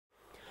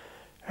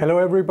Hello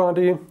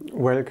everybody,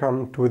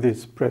 welcome to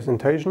this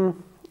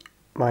presentation.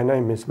 My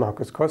name is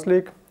Marcus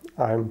Koslik.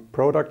 I'm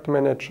Product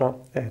Manager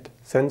at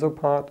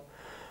SensoPart.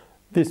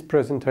 This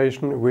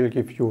presentation will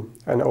give you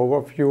an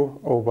overview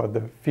over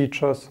the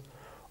features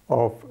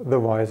of the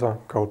VISOR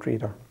Code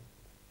Reader.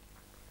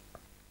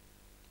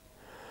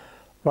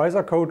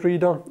 VISOR Code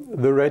Reader,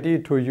 the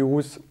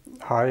ready-to-use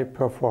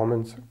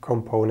high-performance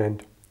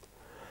component.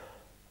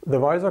 The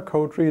VISOR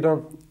Code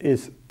Reader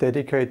is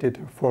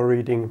dedicated for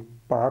reading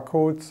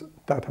barcodes,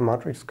 data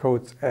matrix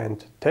codes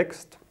and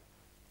text.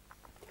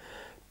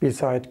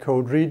 Beside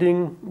code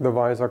reading, the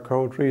VISOR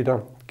Code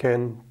Reader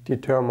can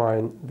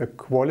determine the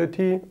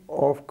quality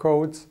of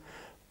codes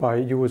by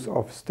use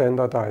of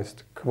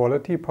standardized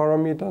quality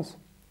parameters.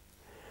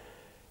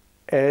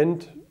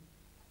 And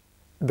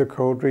the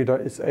code reader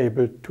is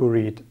able to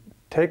read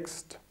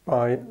text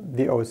by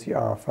the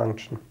OCR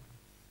function.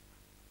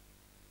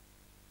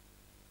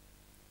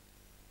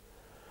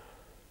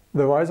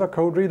 The VISOR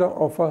Code Reader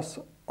offers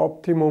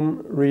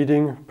optimum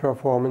reading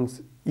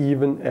performance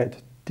even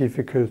at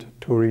difficult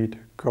to read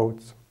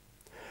codes.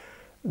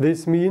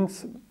 This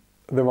means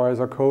the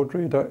VISOR Code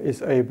Reader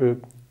is able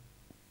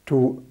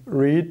to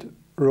read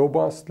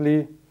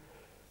robustly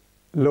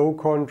low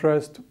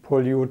contrast,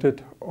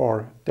 polluted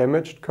or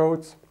damaged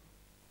codes.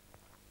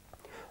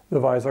 The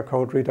VISOR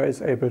Code Reader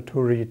is able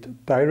to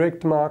read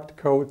direct marked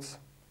codes,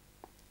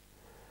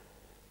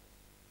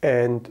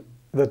 and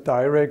the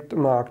direct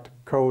marked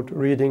code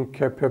reading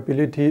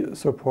capability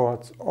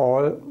supports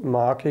all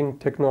marking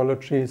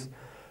technologies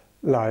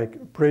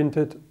like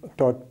printed,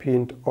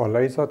 dot-penned or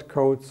lasered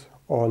codes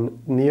on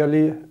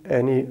nearly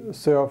any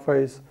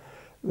surface,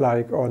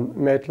 like on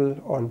metal,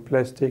 on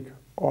plastic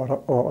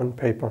or on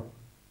paper.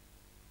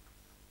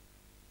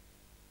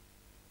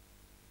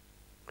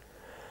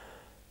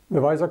 The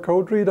VISOR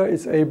Code Reader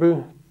is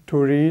able to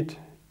read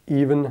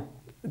even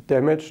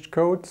damaged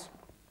codes.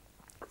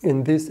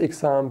 In this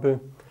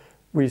example,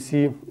 we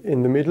see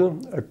in the middle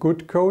a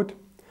good code,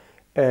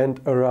 and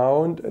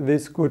around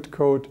this good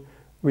code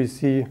we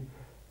see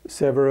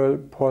several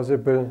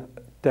possible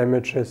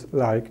damages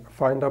like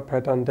finder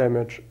pattern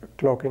damage,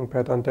 clocking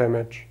pattern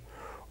damage,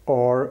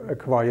 or a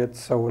quiet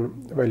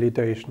zone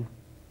validation.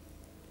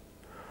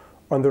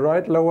 On the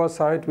right lower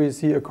side we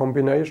see a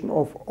combination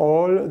of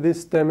all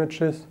these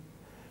damages,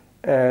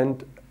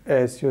 and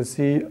as you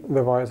see,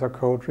 the VISOR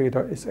Code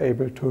Reader is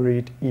able to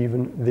read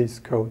even this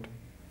code.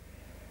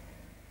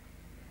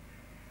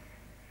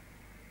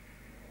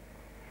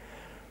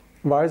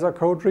 VISOR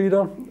Code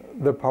Reader,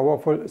 the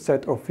powerful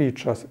set of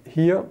features.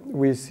 Here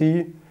we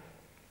see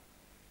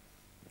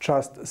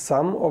just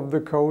some of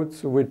the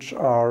codes which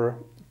are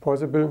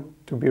possible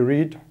to be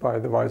read by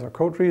the VISOR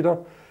Code Reader.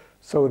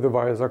 So the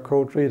VISOR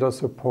Code Reader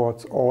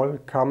supports all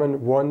common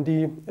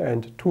 1D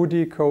and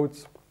 2D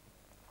codes.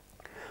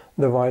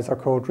 The VISOR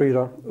Code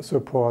Reader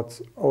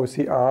supports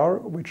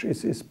OCR, which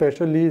is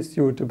especially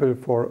suitable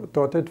for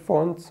dotted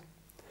fonts.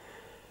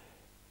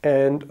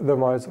 And the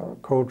VISOR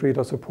Code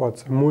Reader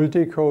supports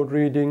multi-code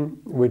reading,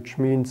 which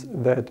means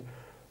that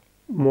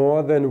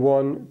more than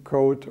one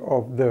code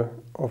of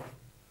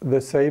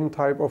the same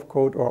type of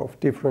code or of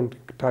different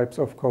types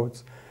of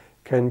codes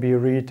can be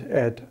read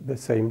at the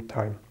same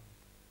time.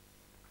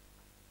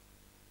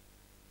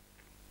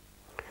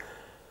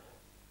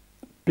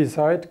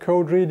 Beside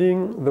code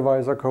reading, the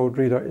VISOR Code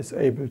Reader is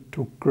able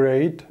to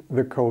grade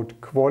the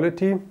code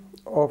quality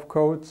of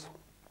codes.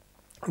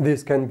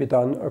 This can be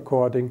done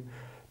according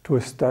to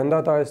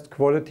standardized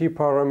quality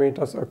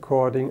parameters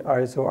according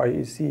ISO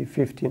IEC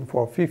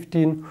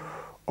 15415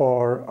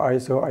 or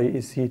ISO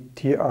IEC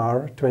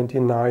TR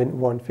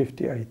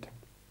 29158.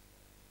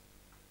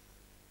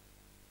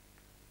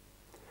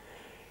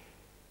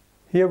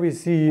 Here we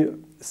see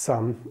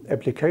some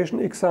application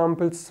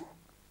examples.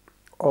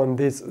 On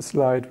this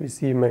slide we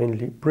see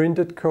mainly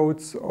printed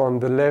codes. On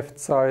the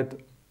left side,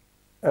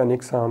 an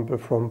example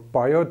from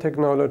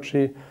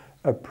biotechnology,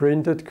 a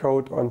printed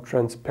code on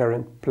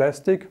transparent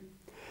plastic.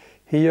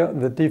 Here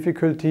the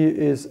difficulty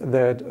is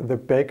that the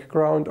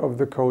background of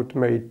the code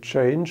may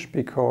change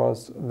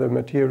because the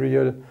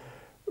material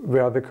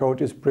where the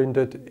code is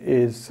printed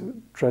is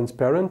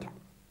transparent.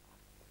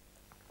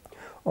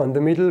 On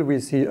the middle we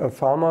see a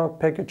pharma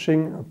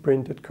packaging, a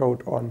printed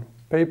code on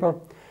paper,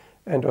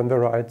 and on the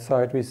right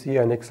side we see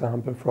an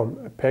example from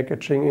a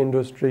packaging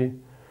industry,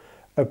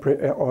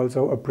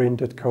 also a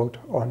printed code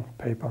on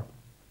paper.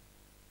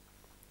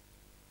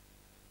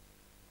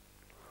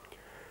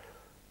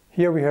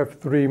 Here we have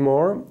three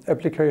more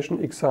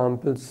application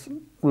examples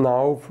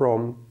now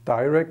from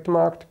direct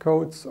marked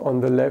codes. On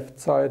the left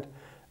side,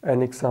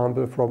 an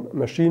example from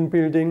machine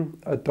building,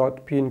 a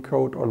dot-pen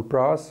code on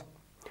brass.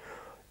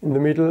 In the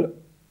middle,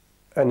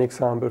 an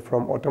example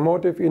from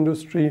automotive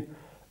industry,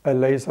 a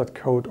lasered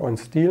code on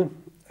steel.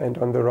 And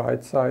on the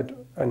right side,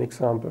 an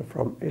example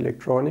from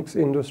electronics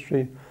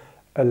industry,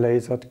 a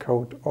lasered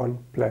code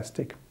on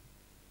plastic.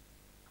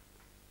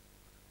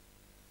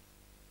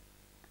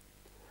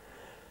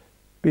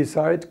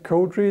 Beside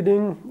code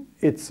reading,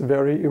 it's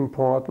very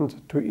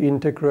important to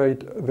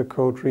integrate the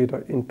code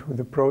reader into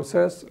the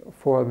process.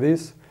 For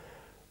this,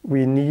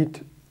 we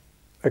need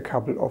a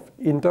couple of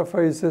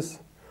interfaces.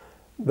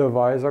 The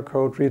VISOR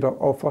Code Reader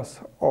offers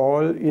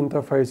all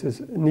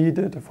interfaces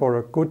needed for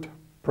a good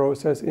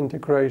process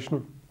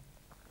integration.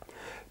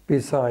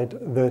 Beside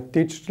the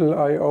digital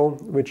I/O,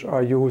 which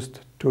are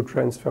used to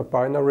transfer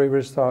binary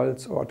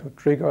results or to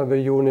trigger the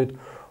unit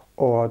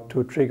or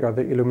to trigger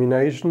the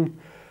illumination,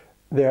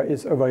 there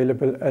is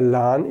available a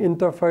LAN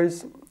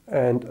interface,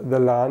 and the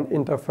LAN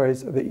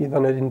interface, the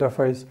Ethernet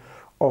interface,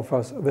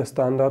 offers the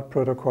standard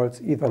protocols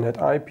Ethernet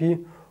IP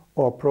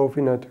or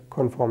Profinet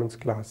Conformance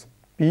Class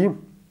B.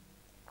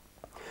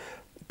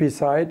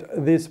 Beside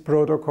these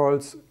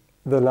protocols,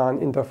 the LAN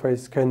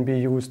interface can be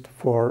used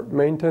for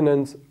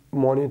maintenance,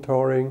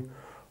 monitoring,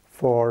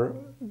 for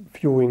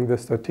viewing the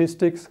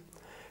statistics,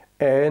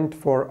 and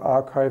for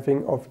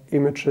archiving of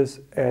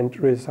images and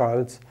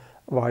results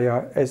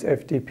via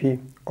SFTP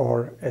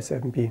or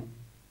SMB.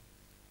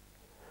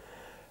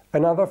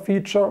 Another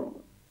feature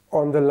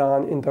on the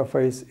LAN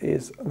interface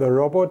is the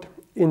robot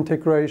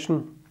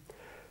integration.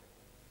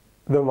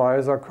 The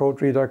VISOR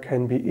Code Reader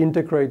can be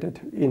integrated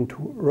into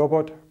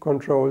robot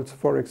controls,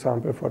 for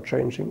example, for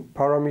changing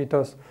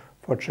parameters,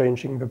 for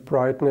changing the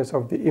brightness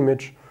of the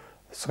image,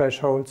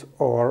 thresholds,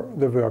 or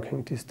the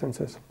working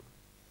distances.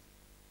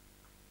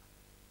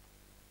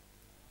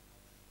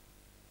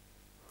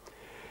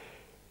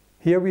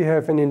 Here we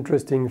have an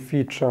interesting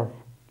feature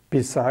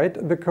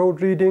beside the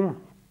code reading.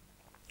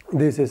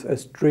 This is a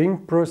string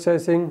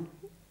processing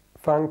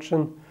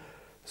function.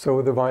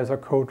 So the VISOR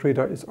Code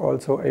Reader is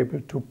also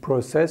able to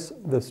process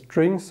the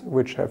strings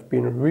which have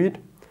been read.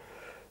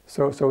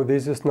 So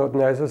this is not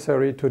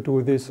necessary to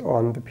do this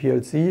on the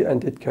PLC,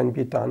 and it can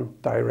be done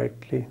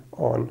directly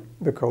on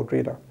the code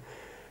reader.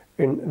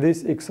 In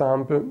this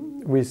example,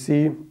 we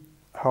see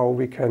how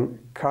we can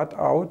cut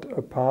out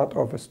a part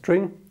of a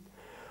string.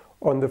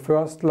 On the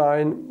first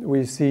line,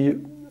 we see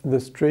the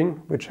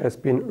string which has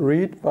been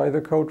read by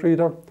the code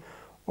reader.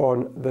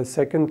 On the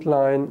second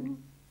line,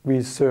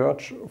 we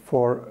search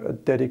for a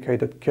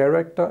dedicated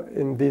character.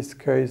 In this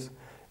case,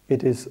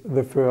 it is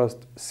the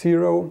first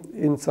 0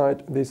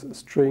 inside this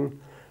string,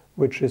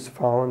 which is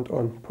found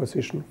on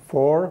position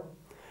 4.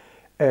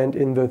 And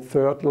in the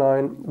third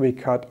line, we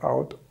cut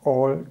out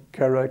all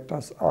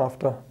characters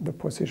after the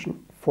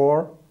position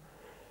 4.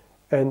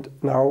 And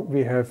now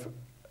we have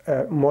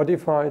a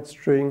modified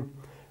string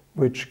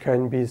which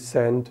can be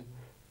sent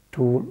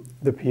to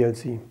the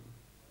PLC.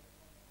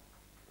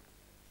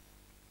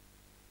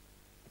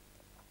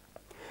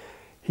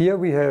 Here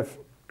we have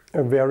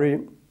a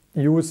very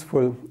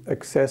useful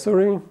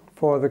accessory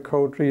for the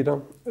code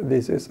reader.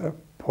 This is a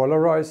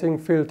polarizing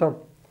filter.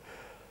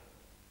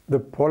 The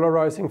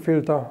polarizing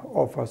filter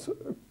offers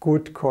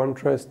good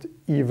contrast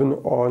even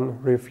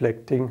on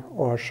reflecting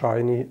or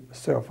shiny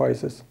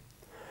surfaces.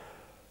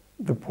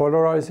 The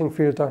polarizing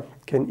filter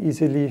can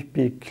easily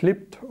be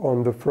clipped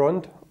on the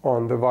front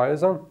on the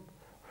visor,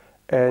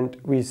 and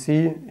we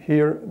see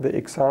here the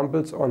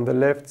examples. On the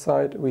left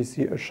side we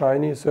see a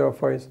shiny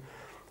surface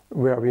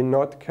where we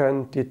not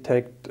can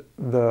detect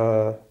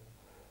the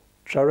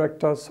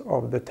characters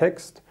of the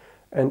text,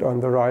 and on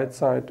the right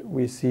side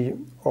we see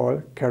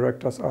all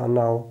characters are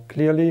now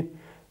clearly,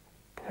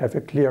 have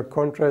a clear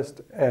contrast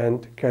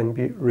and can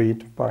be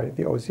read by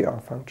the OCR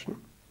function.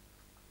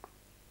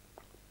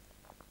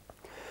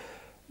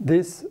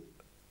 This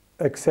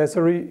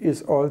accessory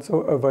is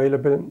also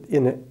available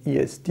in an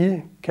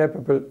ESD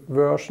capable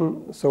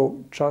version,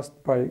 so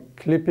just by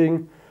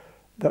clipping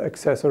the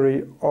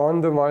accessory on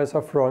the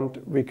visor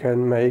front, we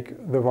can make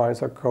the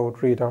VISOR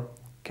Code Reader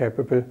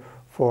capable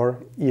for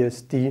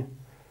ESD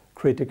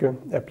critical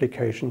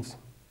applications.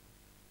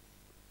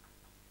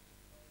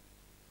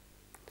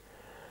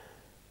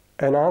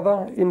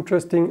 Another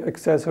interesting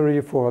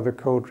accessory for the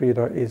code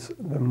reader is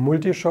the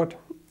Multishot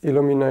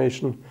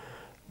illumination.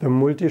 The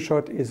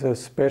Multishot is a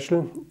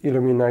special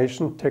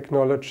illumination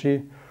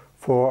technology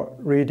for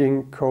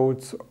reading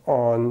codes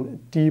on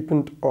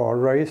deepened or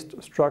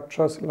raised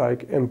structures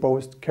like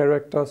embossed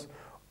characters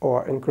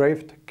or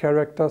engraved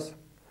characters.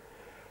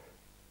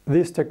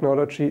 This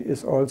technology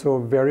is also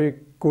very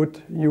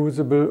good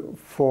usable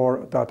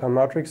for data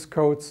matrix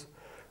codes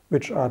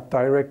which are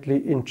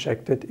directly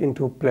injected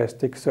into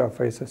plastic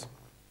surfaces.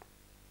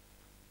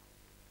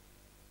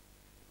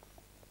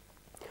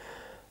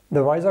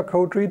 The VISOR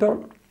Code Reader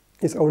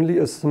is only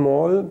a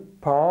small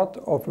part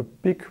of a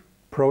big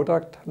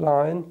product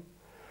line.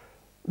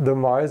 The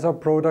VISOR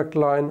product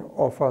line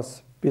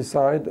offers,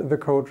 beside the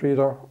code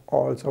reader,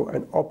 also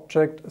an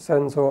object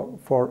sensor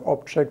for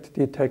object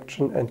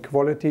detection and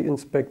quality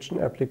inspection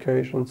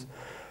applications,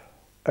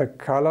 a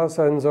color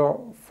sensor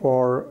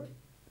for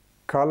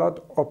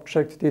colored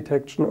object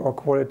detection or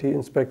quality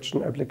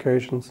inspection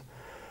applications,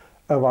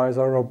 a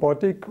VISOR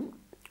robotic,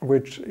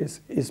 which is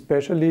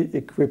especially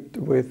equipped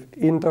with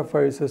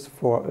interfaces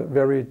for a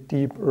very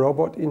deep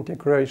robot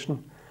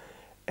integration,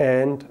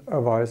 and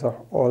a VISOR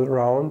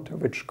all-round,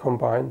 which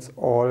combines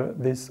all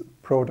these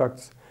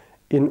products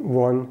in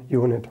one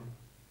unit.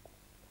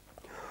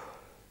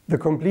 The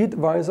complete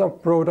VISOR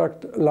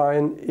product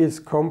line is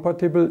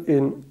compatible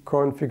in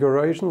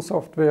configuration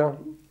software,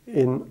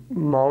 in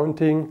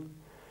mounting,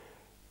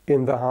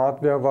 in the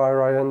hardware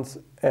variants,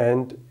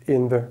 and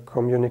in the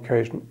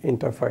communication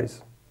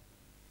interface.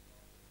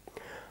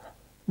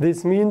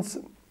 This means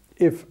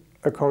if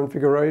a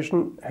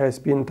configuration has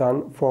been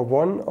done for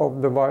one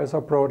of the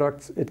VISOR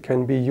products, it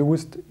can be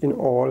used in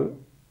all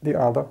the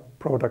other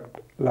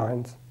product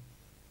lines.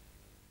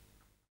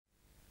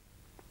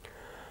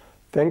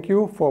 Thank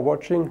you for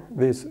watching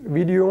this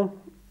video.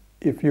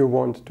 If you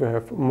want to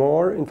have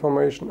more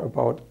information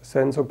about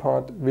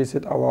SensoPart,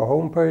 visit our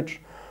homepage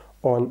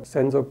on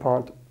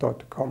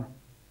sensopart.com.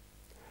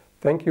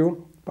 Thank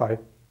you. Bye.